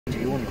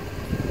Yun.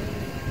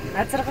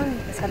 At sarap ang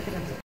diskarte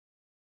lang.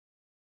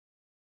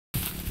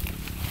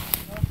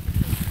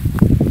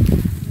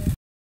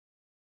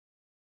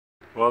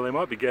 Well, they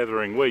might be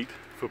gathering wheat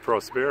for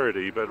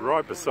prosperity, but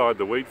right beside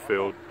the wheat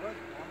field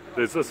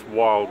there's this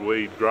wild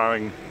weed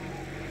growing,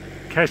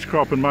 cash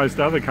crop in most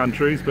other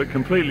countries but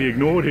completely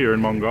ignored here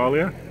in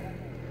Mongolia.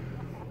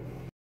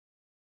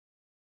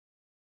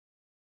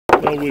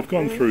 Well, we've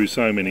gone through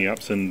so many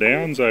ups and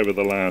downs over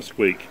the last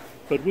week,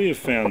 but we have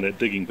found that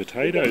digging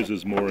potatoes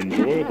is more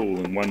enjoyable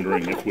than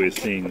wondering if we're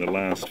seeing the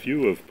last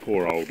few of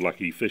poor old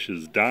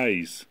Luckyfish's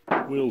days.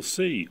 We'll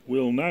see.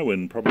 We'll know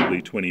in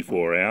probably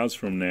 24 hours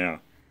from now.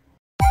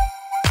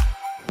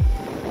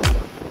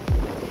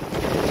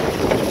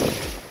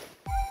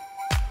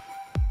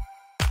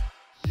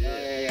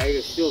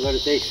 I still got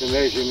to take some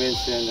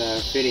measurements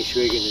and finish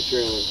rigging the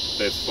trailer.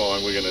 That's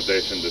fine. We're going to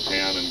dash into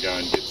town and go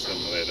and get some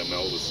of that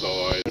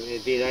amalgicide.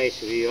 It'd be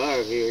nice if you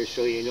are here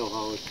so you know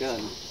how it's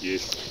done.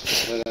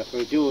 Yes. But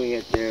for doing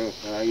it there,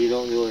 you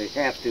don't really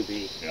have to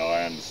be. Yeah,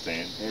 I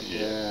understand.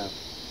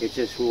 It's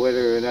just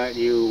whether or not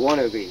you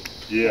want to be.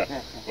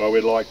 Yeah, well,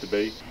 we'd like to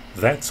be.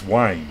 That's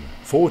Wayne.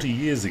 40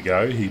 years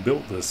ago he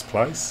built this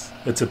place.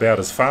 It's about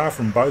as far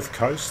from both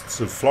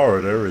coasts of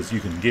Florida as you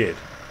can get.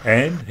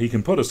 And he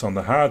can put us on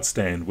the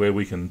hardstand where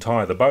we can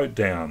tie the boat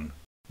down.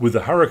 With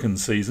the hurricane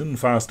season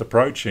fast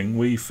approaching,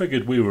 we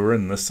figured we were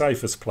in the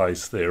safest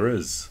place there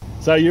is.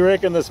 So you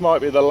reckon this might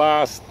be the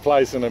last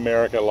place in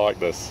America like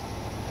this?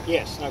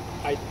 Yes, no,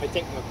 I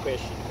think no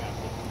question about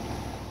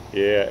that.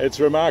 Yeah,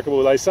 it's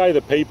remarkable. They say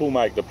the people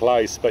make the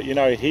place, but you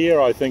know, here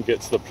I think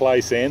it's the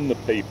place and the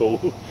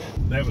people.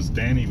 That was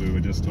Danny we were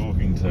just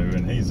talking to,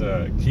 and he's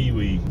a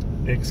Kiwi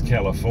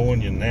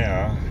ex-Californian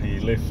now. He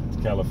left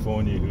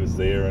California. He was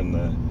there in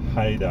the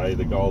heyday,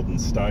 the Golden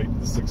State,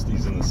 the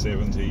 60s and the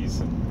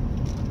 70s,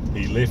 and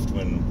he left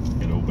when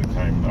it all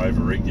became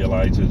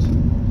over-regulated.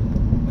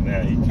 And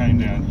now he came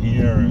down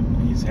here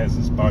and he has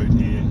his boat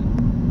here,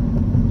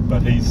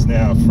 but he's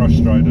now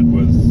frustrated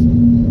with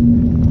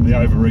the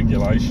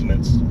over-regulation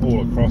that's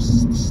all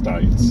across the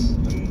states,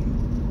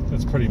 and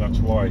that's pretty much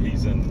why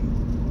he's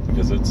in,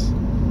 because it's,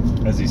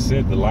 as he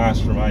said, the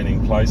last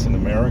remaining place in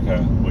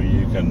America where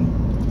you can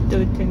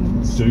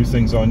do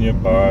things on your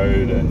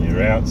boat and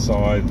you're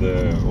outside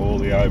all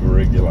the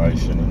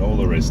over-regulation and all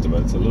the rest of it.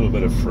 It's a little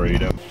bit of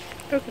freedom.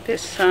 Look at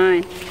this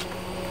sign.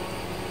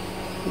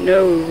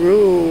 No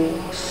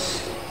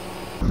rules.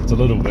 It's a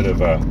little bit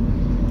of a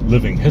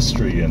living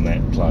history in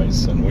that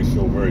place, and we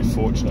feel very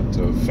fortunate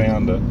to have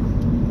found it.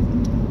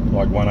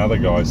 Like one other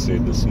guy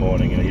said this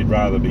morning, he'd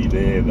rather be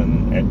there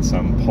than at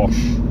some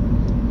posh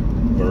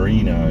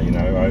marina, you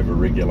know,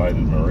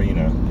 over-regulated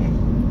marina.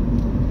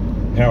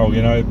 And how,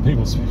 you know,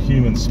 people's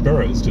human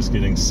spirit is just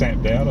getting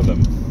sapped out of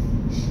them.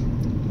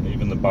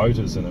 Even the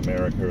boaters in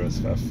America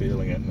are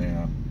feeling it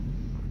now.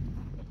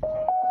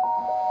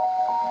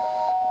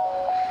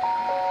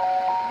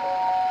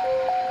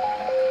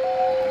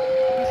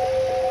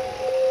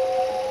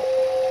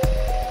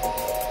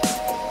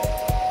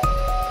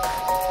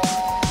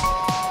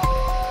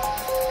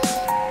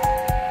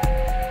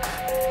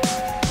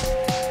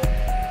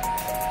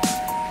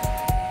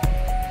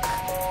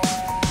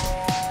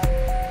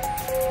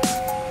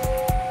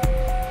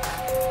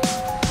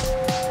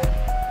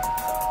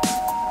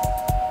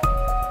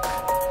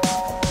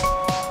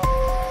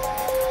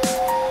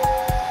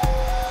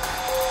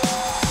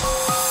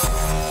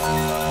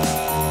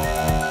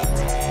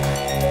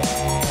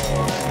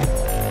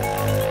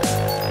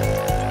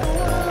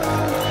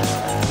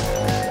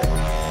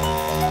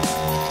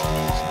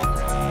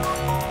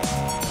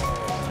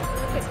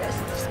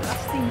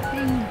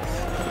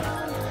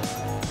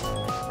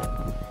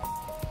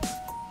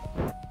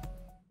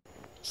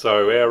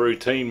 So our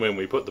routine when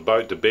we put the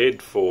boat to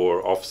bed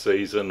for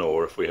off-season,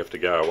 or if we have to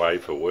go away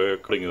for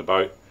work, putting the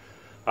boat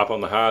up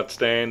on the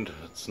hardstand,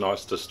 it's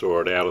nice to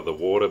store it out of the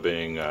water,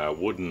 being a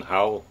wooden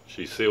hull.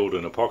 She's sealed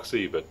in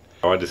epoxy, but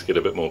I just get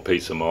a bit more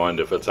peace of mind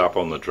if it's up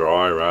on the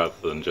dry rather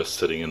than just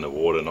sitting in the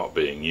water not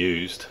being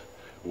used.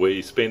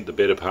 We spent the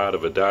better part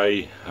of a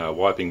day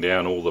wiping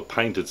down all the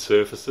painted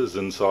surfaces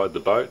inside the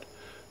boat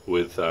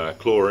with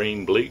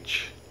chlorine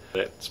bleach.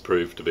 That's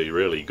proved to be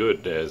really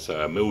good as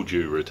a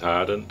mildew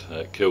retardant.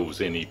 It kills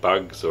any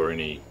bugs or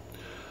any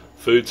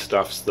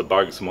foodstuffs the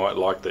bugs might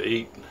like to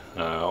eat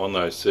on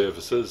those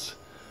surfaces.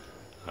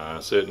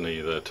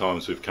 Certainly the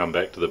times we've come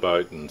back to the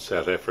boat in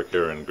South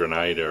Africa and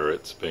Grenada,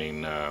 it's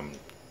been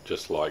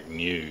just like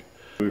new.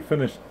 We've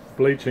finished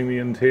bleaching the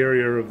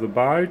interior of the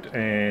boat,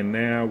 and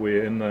now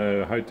we're in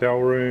the hotel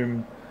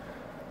room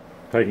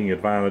taking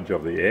advantage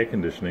of the air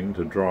conditioning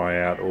to dry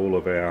out all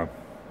of our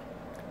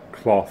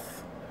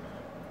cloth,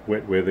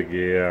 wet weather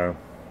gear,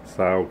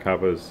 sail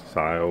covers,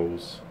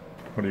 sails.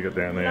 What do you got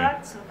down there?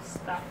 Lots of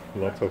stuff.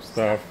 Lots of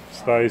stuff.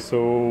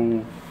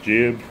 Staysail,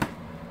 jib,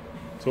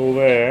 it's all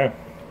there.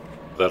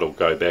 That'll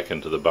go back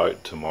into the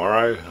boat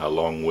tomorrow,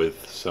 along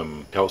with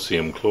some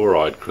calcium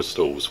chloride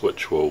crystals,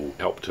 which will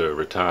help to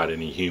retard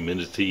any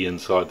humidity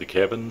inside the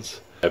cabins,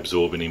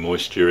 absorb any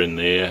moisture in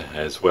there,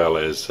 as well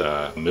as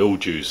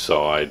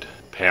mildew-side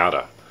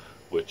powder,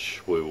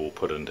 which we will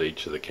put into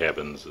each of the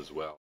cabins as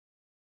well.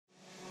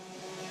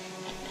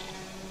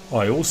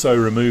 I also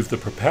removed the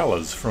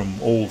propellers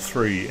from all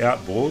 3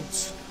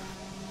 outboards.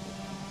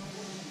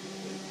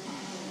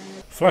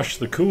 Flush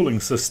the cooling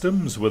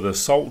systems with a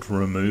salt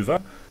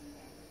remover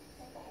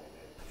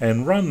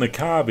and run the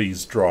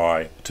carbies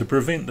dry to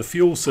prevent the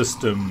fuel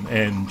system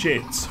and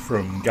jets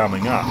from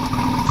gumming up.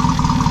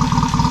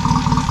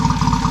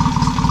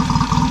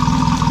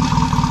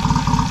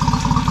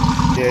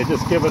 Yeah,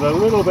 just give it a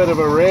little bit of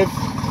a rev,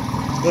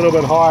 a little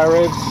bit higher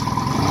revs.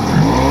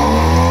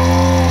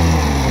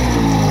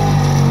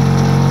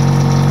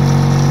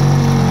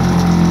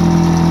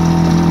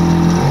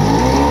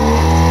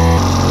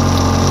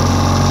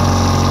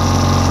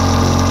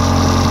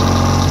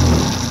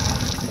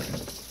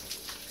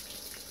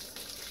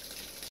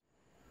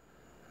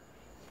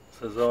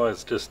 So as I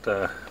was just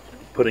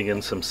putting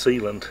in some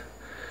sealant,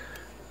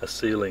 a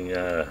sealing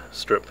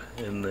strip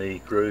in the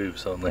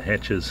grooves on the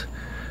hatches.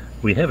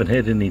 We haven't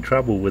had any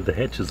trouble with the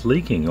hatches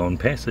leaking on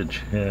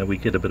passage. We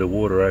get a bit of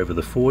water over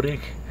the foredeck,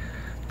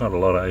 not a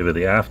lot over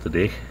the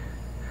afterdeck.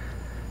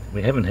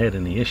 We haven't had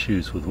any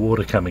issues with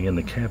water coming in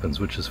the cabins,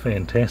 which is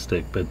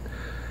fantastic. But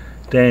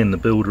Dan, the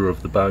builder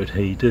of the boat,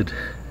 he did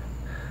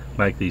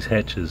make these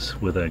hatches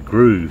with a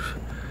groove,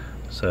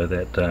 so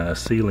that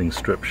sealing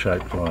strip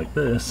shaped like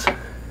this.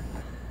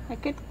 I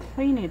could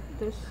clean it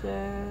this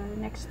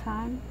next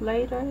time,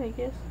 later, I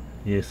guess.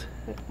 Yes.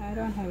 But I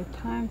don't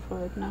have time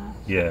for it now.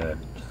 So Yeah.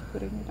 just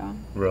putting it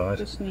on. Right.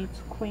 Just needs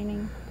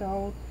cleaning, the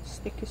old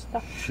sticky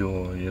stuff.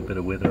 Sure, yeah, a bit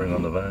of weathering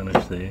on the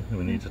varnish there.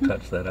 We need to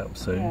touch that up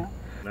soon. Yeah.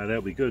 No,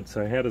 that'll be good.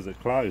 So how does it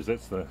close?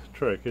 That's the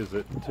trick. Is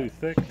it too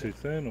thick, too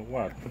thin, or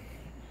what?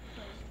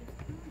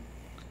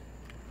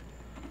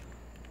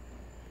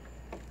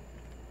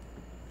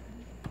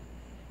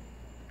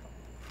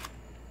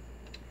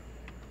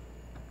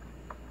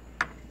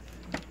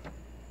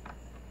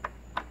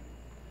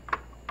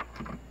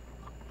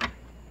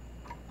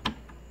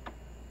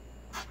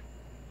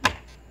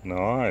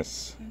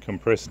 Nice.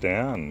 Compress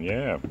down,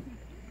 yeah.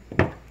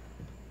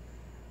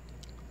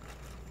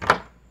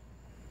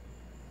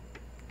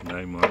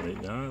 They might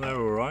need, no, they're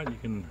alright. You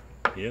can,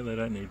 yeah, they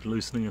don't need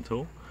loosening at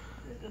all.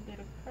 A bit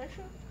of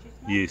pressure,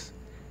 Yes.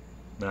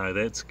 No,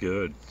 that's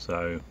good.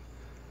 So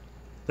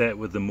that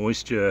with the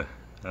moisture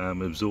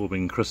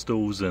absorbing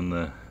crystals and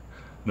the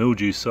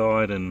mildew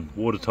side and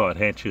watertight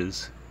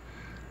hatches,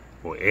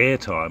 or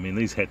airtight. I mean,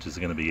 these hatches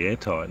are going to be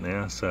airtight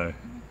now, so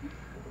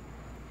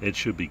it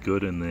should be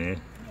good in there.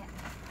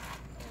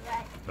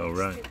 Yeah. All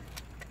right.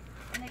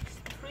 Next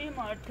 3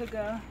 more to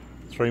go.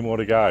 3 more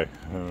to go.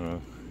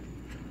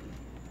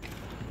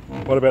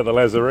 What about the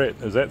lazarette?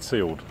 Is that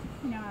sealed?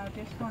 No,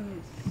 this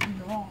one is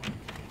wrong.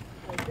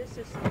 So this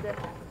is the...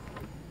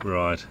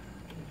 Right.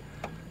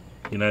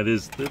 You know,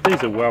 these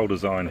are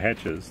well-designed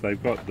hatches.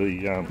 They've got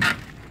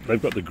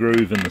the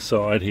groove in the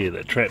side here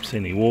that traps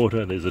any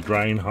water. There's a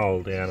drain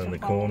hole down in the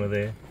corner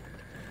there.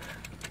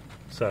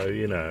 So,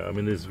 you know, I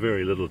mean, there's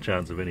very little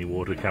chance of any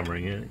water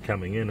coming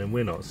in, and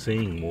we're not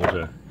seeing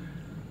water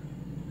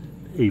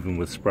even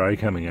with spray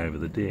coming over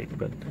the deck.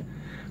 But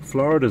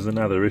Florida's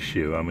another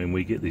issue. I mean,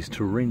 we get these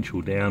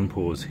torrential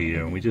downpours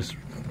here, and we just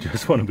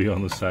want to be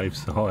on the safe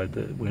side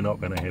that we're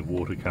not going to have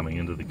water coming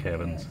into the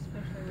cabins.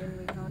 Especially when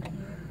we're not here.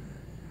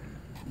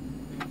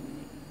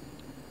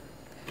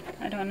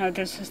 I don't know,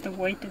 this is the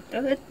way to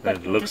do it, but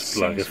It looks this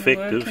like seems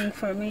effective. working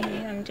for me.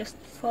 I'm just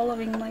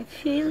following my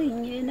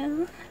feeling, you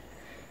know.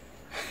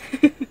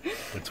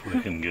 It's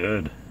working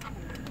good.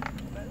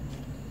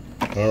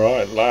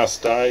 Alright,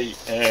 last day,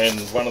 and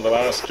one of the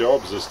last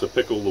jobs is to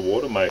pickle the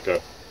water maker.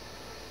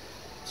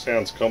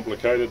 Sounds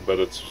complicated, but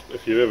it's,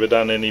 if you've ever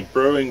done any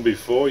brewing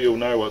before, you'll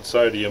know what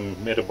sodium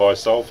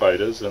metabisulfate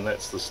is, and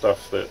that's the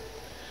stuff that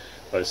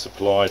they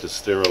supply to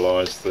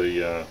sterilise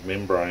the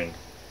membrane.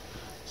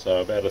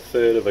 So about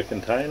 1/3 of a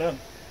container. You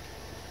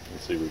can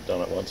see we've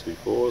done it once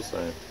before,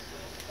 so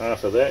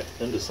half of that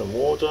into some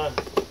water.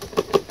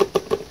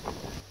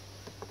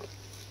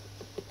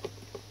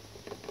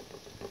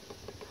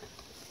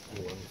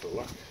 One for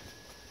luck.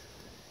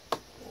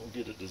 We'll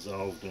get it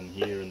dissolved in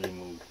here, and then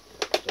we'll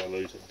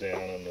dilute it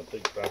down in a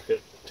big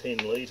bucket, 10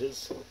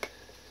 litres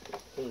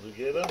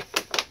altogether.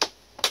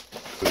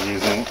 We're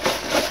using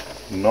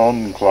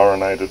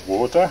non-chlorinated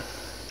water.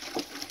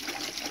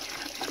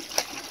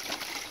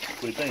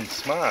 If we'd been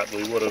smart,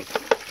 we would have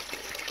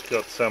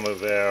got some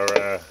of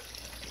our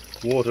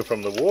water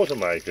from the water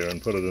maker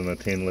and put it in a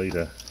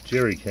 10-litre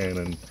jerry can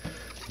and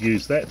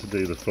use that to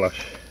do the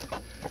flush,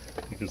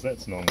 because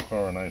that's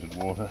non-chlorinated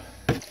water.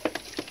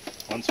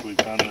 Once we've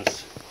done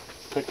this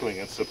pickling,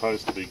 it's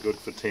supposed to be good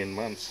for 10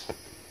 months.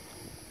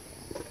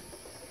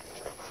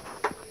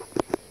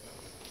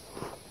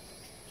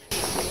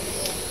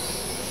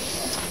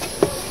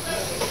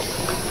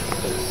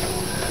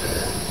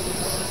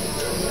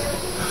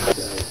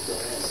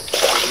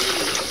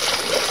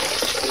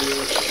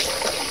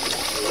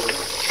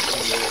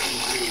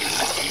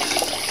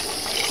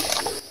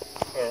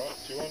 Alright,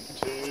 do you want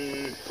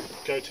to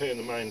go turn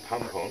the main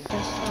pump on?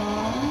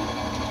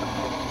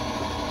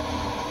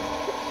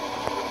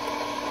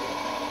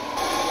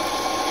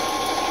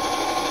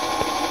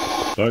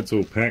 Boat's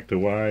all packed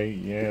away.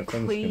 Yeah,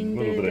 things can, a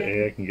little bit of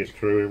air can get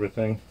through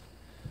everything.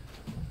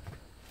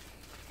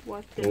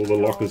 All the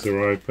lockers are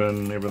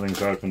open,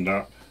 everything's opened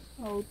up.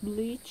 All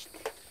bleached.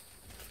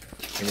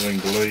 Everything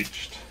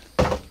bleached.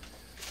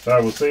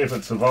 So we'll see if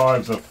it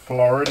survives a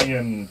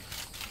Floridian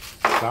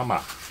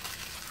summer.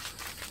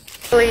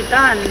 Really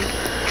done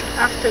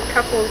after a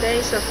couple of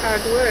days of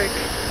hard work.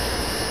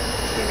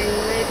 Getting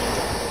ready.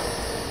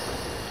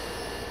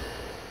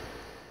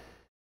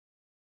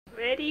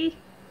 Ready?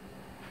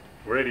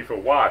 Ready for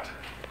what?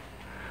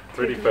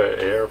 Ready for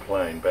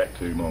airplane back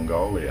to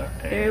Mongolia.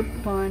 And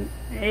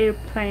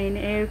Airplane,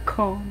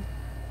 aircon.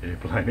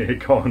 Airplane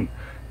aircon.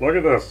 Look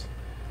at this.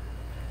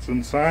 It's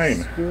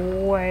insane.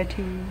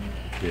 Sweaty.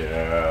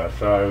 Yeah,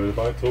 so the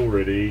boat's all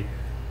ready,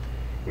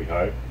 we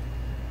hope.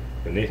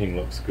 The netting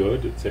looks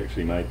good. It's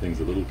actually made things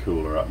a little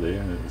cooler up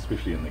there,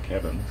 especially in the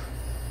cabins.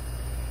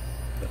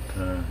 But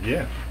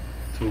yeah,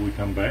 until we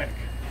come back,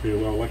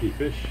 farewell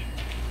Luckyfish.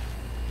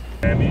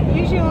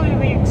 Usually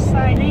we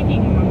excite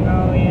leaving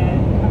Mongolia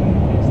and coming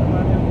to some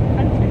other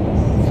countries.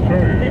 It's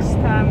true. This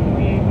time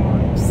we're more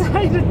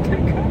excited to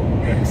go.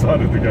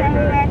 Excited to go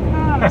back.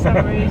 home for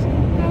some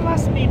reason. That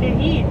must be the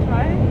heat,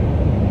 right?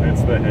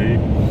 It's the heat.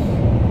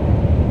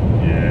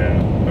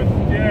 Yeah, but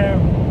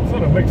yeah,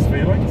 sort of mixed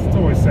feelings. It's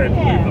always sad to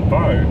leave the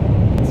boat.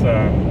 It's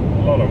a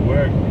lot of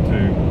work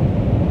to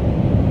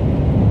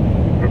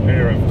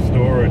prepare it for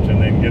storage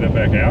and then get it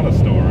back out of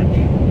storage.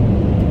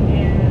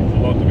 There's a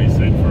lot to be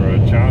said for a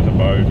charter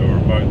boat or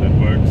a boat that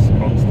works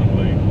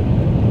constantly.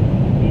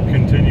 Or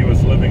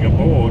continuous living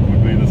aboard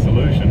would be the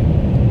solution.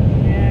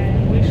 Yeah,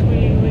 I wish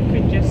we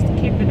could just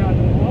keep it on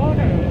the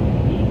water. It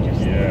would be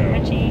just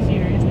much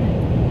easier, isn't it?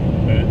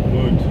 It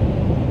would.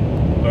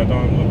 But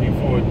I'm looking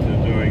forward to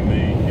doing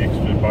the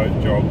extra boat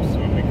jobs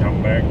when we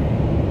come back.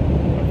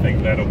 I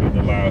think that'll be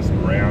the last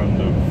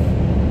round of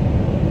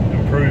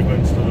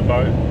improvements to the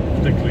boat,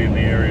 particularly in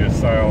the area of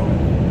sail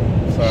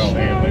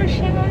handling.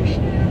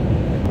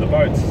 The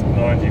boat's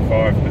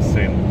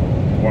 95%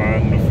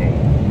 wonderful,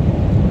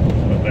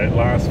 but that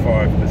last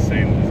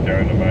 5% is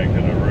going to make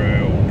it a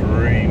real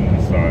dream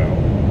to sail.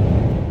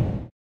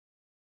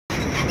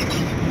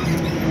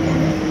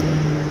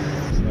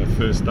 So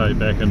first day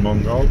back in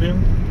Mongolia.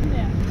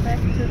 Back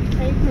to the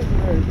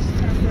paperwork.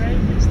 How great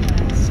is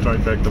that?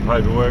 Straight back to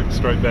paperwork,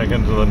 straight back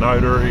into the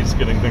notaries,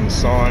 getting things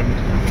signed.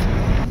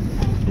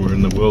 We're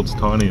in the world's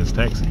tiniest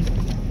taxi.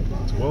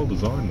 It's well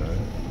designed though.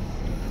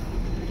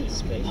 Pretty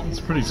spacious. It's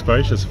pretty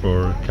spacious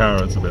for a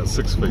car. It's about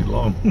 6 feet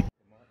long.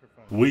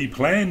 We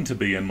plan to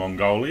be in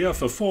Mongolia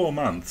for 4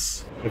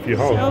 months. If you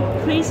hold. So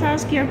please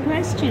ask your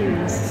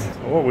questions.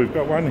 Oh, we've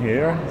got one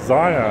here.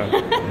 Zaya.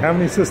 How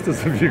many sisters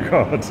have you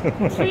got?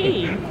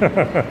 3.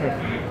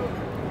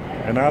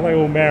 And are they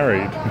all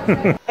married?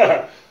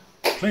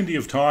 Plenty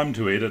of time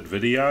to edit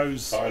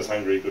videos. I was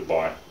hungry,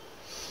 goodbye.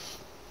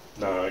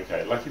 No,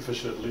 okay,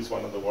 Luckyfish at least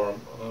one of the Warren.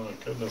 Oh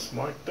goodness,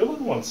 Mike Dylan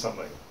wants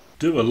something.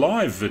 Do a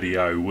live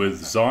video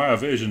with Zaya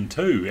version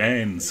 2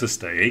 and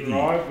Sister Eggy.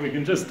 Right, we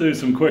can just do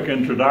some quick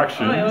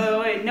introductions.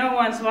 Wait, no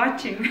one's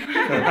watching.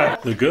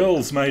 The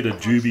girls made a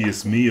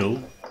dubious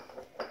meal.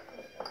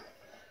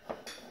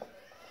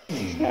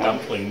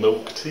 Dumpling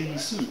milk tea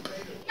soup.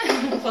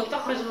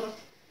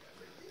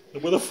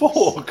 With a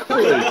fork,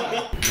 really.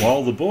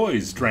 While the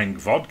boys drank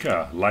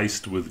vodka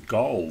laced with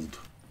gold.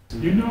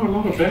 You know a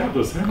lot about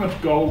this. How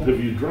much gold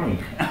have you drunk?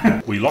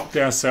 We locked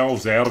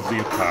ourselves out of the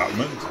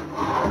apartment.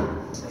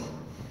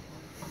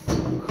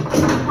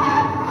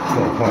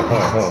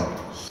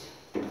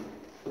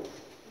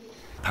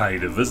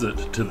 Paid a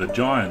visit to the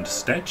giant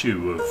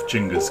statue of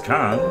Genghis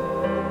Khan.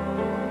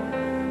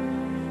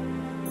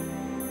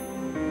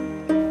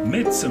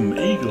 Met some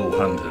eagle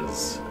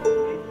hunters.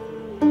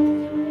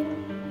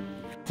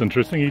 It's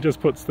interesting, he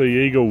just puts the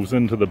eagles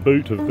into the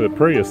boot of the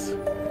Prius.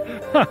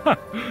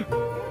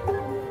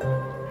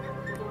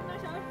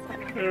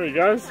 There he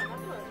goes.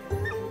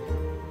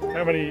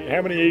 How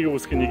many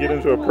eagles can you get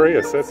into a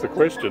Prius? That's the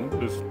question.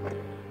 There's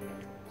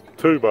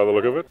 2 by the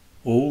look of it.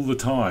 All the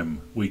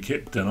time we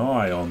kept an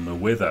eye on the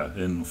weather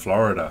in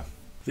Florida.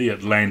 The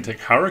Atlantic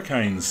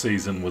hurricane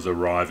season was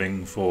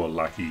arriving for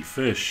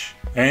Luckyfish,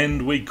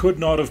 and we could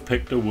not have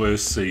picked a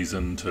worse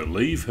season to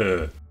leave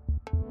her.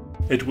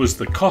 It was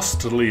the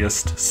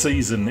costliest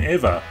season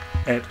ever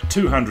at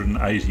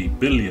 $280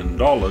 billion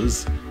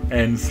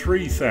and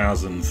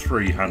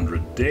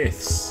 3,300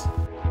 deaths.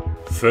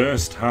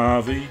 First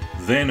Harvey,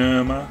 then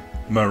Irma,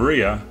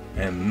 Maria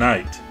and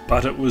Nate.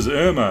 But it was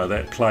Irma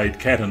that played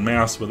cat and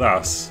mouse with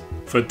us.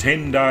 For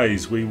 10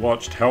 days we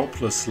watched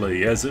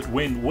helplessly as it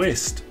went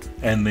west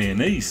and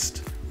then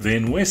east,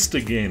 then west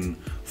again,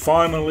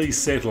 finally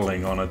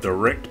settling on a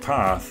direct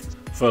path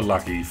for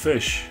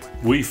Luckyfish.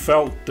 We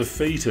felt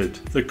defeated.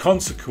 The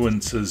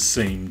consequences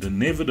seemed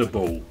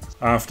inevitable.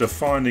 After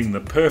finding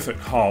the perfect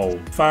hole,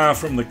 far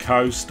from the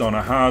coast on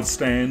a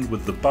hardstand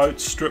with the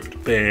boat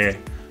stripped bare,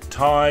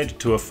 tied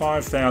to a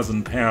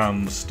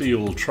 5,000-pound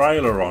steel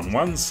trailer on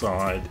one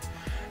side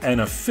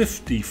and a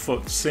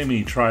 50-foot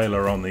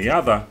semi-trailer on the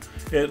other,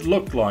 it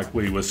looked like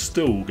we were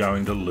still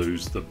going to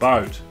lose the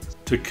boat.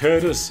 To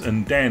Curtis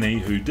and Danny,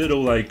 who did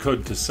all they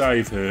could to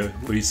save her,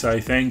 we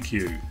say thank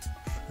you.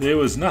 There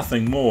was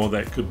nothing more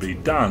that could be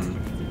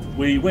done.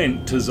 We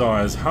went to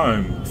Zaya's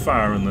home,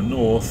 far in the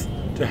north,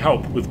 to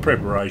help with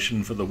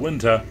preparation for the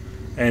winter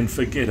and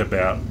forget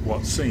about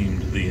what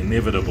seemed the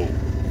inevitable.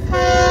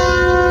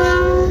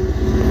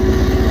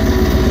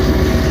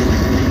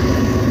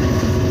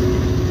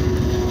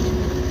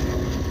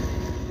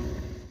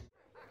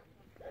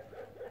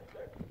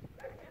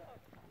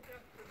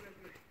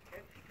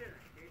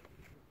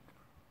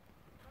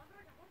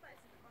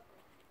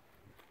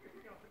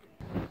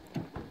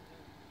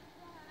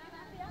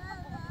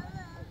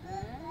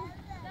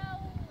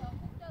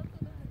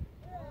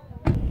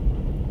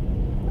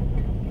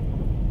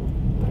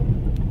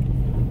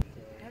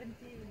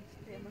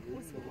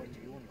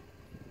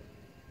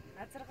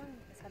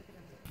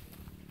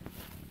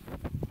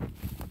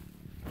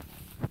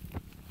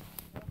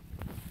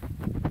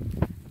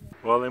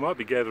 Well, they might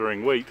be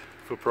gathering wheat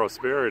for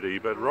prosperity,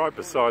 but right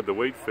beside the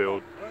wheat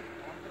field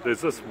there's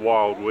this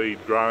wild weed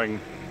growing,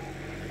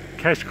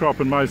 cash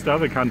crop in most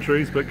other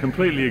countries but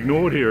completely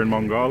ignored here in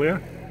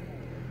Mongolia.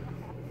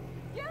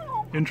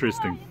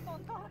 Interesting.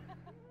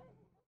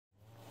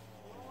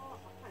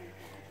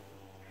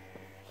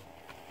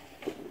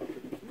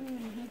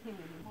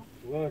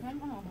 Look,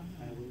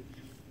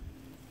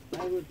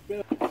 I would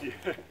feel.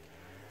 Yeah.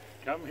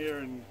 Come here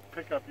and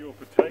pick up your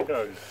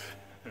potatoes.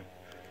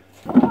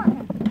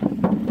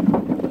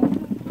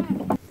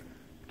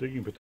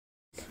 Digging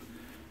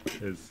potatoes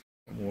is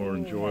more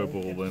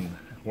enjoyable than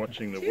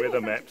watching the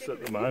weather maps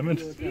at the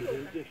moment.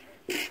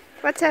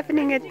 What's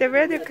happening at the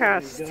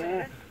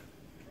weathercast?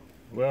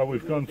 Well,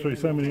 we've gone through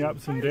so many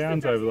ups and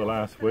downs over the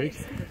last week,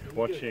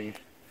 watching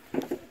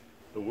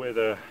the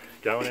weather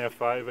go in our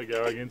favour,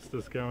 go against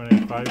us, go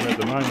in our favour. At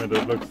the moment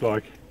it looks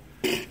like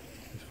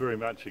it's very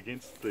much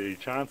against the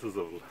chances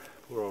of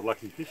poor old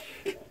Luckyfish.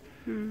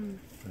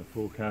 They're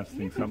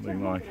forecasting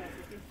something like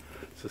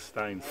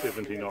sustained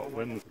 70 knot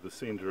winds. The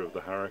centre of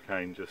the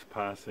hurricane just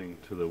passing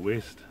to the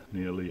west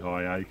near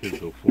Lehigh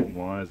Acres or Fort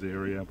Myers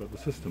area, but the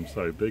system's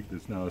so big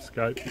there's no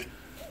escape.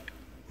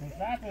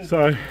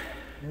 So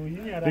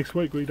next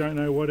week we don't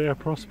know what our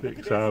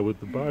prospects are with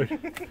the boat.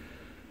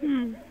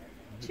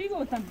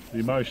 The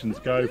emotions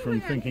go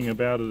from thinking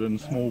about it in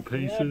small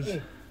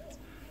pieces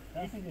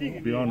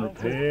beyond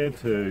repair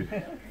to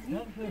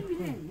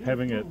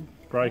having it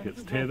break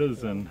its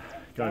tethers and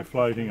go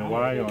floating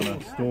away on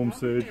a storm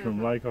surge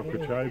from Lake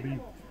Okeechobee.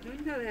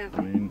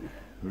 I mean,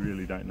 we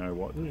really don't know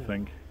what to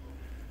think.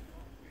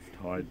 It's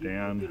tied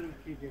down,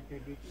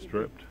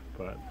 stripped,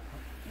 but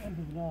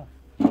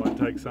it might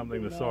take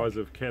something the size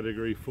of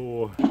Category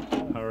 4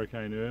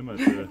 Hurricane Irma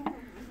to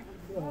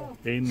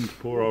end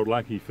poor old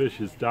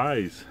Luckyfish's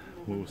days.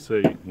 We'll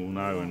see, we'll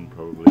know in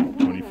probably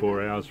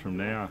 24 hours from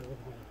now.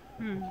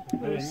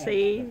 We'll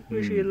see.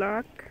 Wish you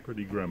luck.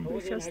 Pretty grim.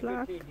 Wish us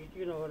luck.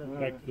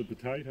 Back to the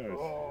potatoes.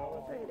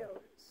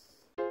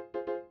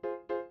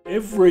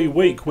 Every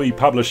week we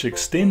publish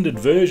extended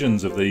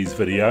versions of these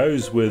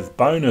videos with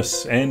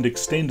bonus and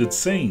extended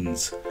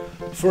scenes.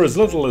 For as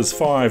little as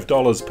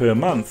 $5 per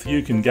month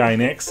you can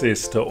gain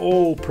access to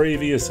all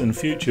previous and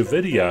future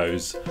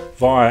videos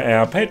via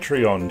our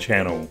Patreon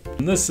channel.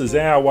 And this is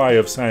our way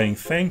of saying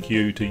thank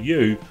you to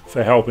you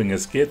for helping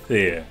us get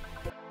there.